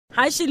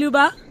Hi,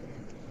 Shiluba.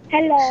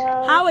 Hello.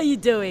 How are you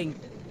doing?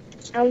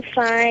 I'm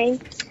fine.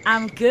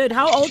 I'm good.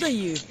 How old are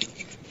you?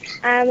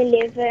 I'm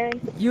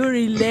 11. You're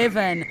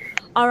 11.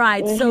 All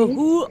right. So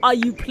who are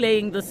you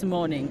playing this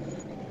morning?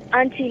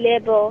 Auntie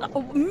Lebo.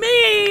 Oh,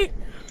 me?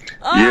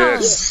 Oh,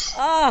 Yes.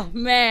 Oh,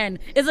 man.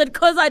 Is it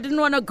because I didn't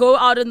want to go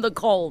out in the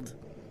cold?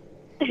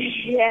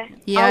 Yeah.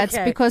 Yeah, it's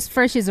Okay. because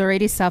Fresh is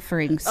already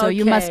suffering, so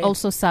you must Okay.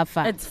 also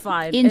suffer. It's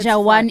fine. Injure It's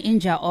one, fine.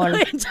 injure all.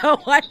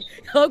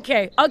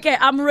 Okay.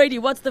 I'm ready.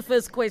 What's the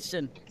first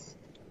question?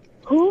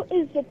 Who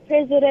is the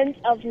president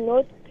of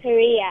North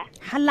Korea?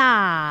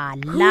 Hala,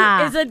 Who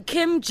la. is it?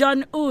 Kim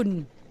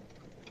Jong-un?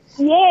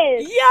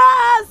 Yes.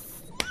 Yes!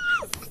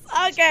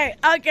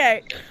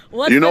 Okay.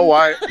 What's You know the-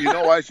 why? You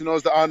know why she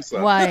knows the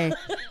answer? Why?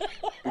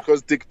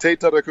 Because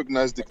dictator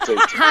recognized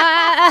dictator.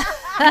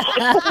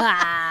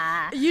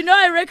 You know,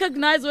 I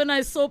recognized when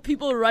I saw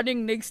people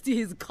running next to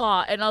his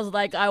car, and I was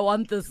like, I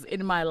want this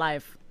in my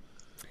life.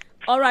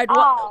 All right,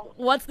 Oh.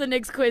 what's the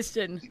next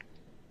question?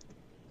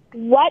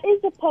 What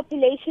is the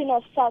population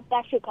of South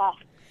Africa?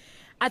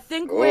 I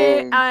think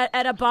we're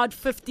at about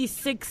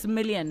 56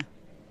 million.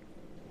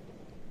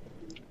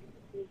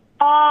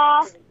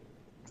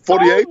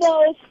 48?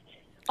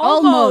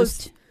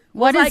 Almost.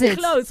 What Was is I it?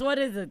 close? What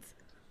is it?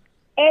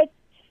 It's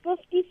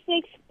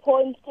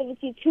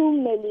 56.72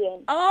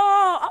 million.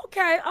 Oh,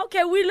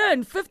 okay. We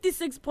learned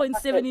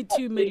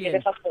 56.72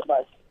 million.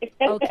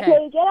 Okay.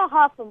 So you get a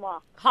half a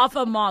mark. Half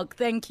a mark.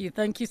 Thank you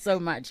so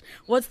much.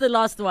 What's the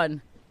last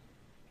one?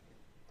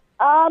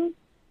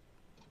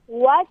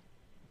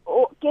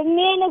 Give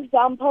me an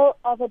example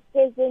of a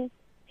present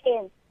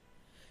tense.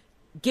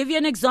 Give you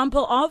an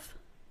example of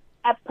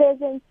A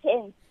present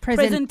tense.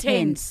 present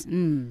tense.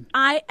 Mm.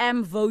 I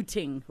am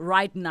voting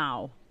right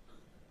now.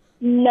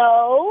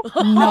 No.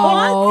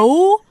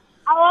 No.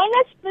 I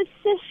want a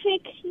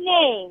specific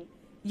name.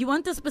 You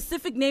want a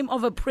specific name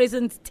of a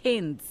present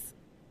tense?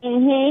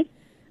 Mm-hmm.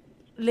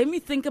 Let me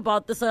think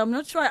about this. I'm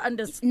not sure I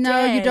understand.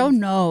 No, you don't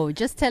know.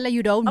 Just tell her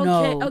you don't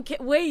know. Okay.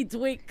 Wait. Give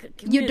me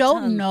You a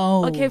don't chance.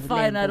 know, Okay,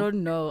 fine.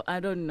 Lembo. I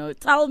don't know.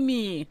 Tell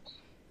me.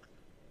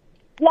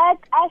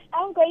 Like,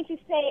 I'm going to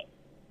say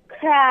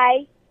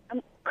cry.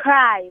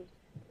 Cry.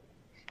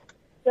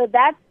 So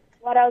that's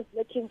what I was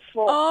looking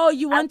for. Oh,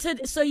 you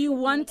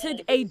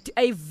wanted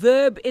a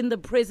verb in the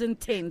present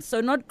tense.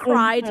 So not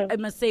cried, I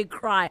must say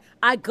cry.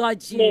 I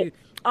got you. Yes.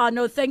 Oh,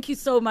 no, thank you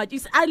so much.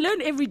 I learn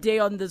every day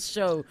on this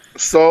show.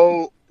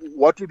 So,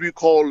 what would we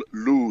call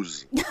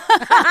lose? But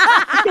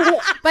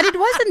it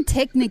wasn't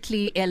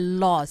technically a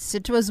loss.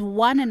 It was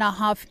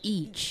 1.5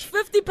 each.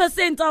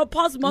 50%, our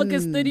pass mark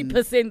is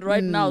 30%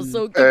 right now.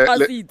 So,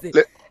 Let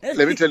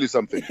me tell you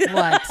something.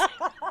 What?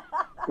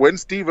 When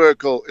Steve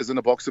Urkel is in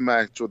a boxing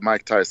match with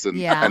Mike Tyson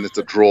Yeah. and it's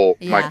a draw,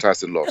 Yeah. Mike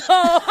Tyson lost.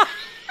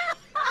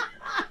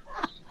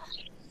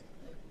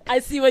 I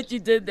see what you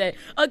did there.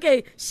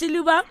 Okay,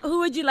 Shiluba, who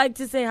would you like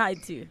to say hi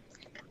to?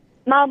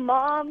 My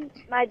mom,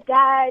 my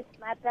dad,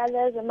 my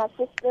brothers, and my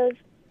sisters,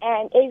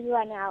 and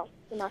everyone else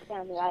in my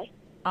family, right?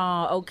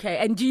 Oh, okay.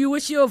 And do you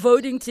wish you were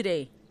voting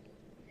today?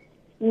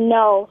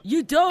 No,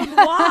 You don't?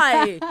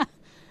 Why?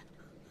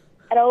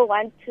 I don't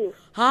want to. You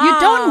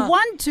don't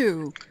want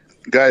to.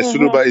 Guys,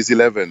 Suluba is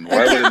 11. Why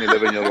would an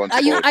 11-year-old want to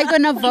Are you vote?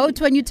 going to vote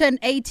when you turn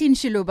 18,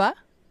 Shiluba?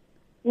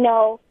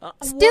 No,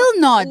 Still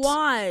not.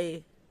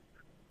 Why?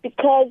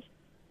 because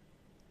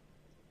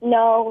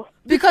no.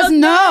 Because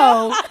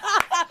no.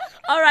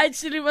 All right,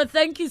 Shiluba,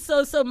 thank you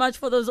so much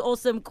for those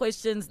awesome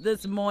questions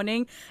this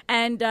morning.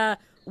 And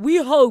we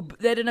hope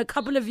that in a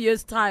couple of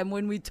years' time,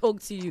 when we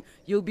talk to you,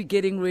 you'll be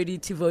getting ready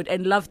to vote.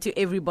 And love to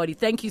everybody.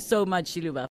 Thank you so much, Shiluba.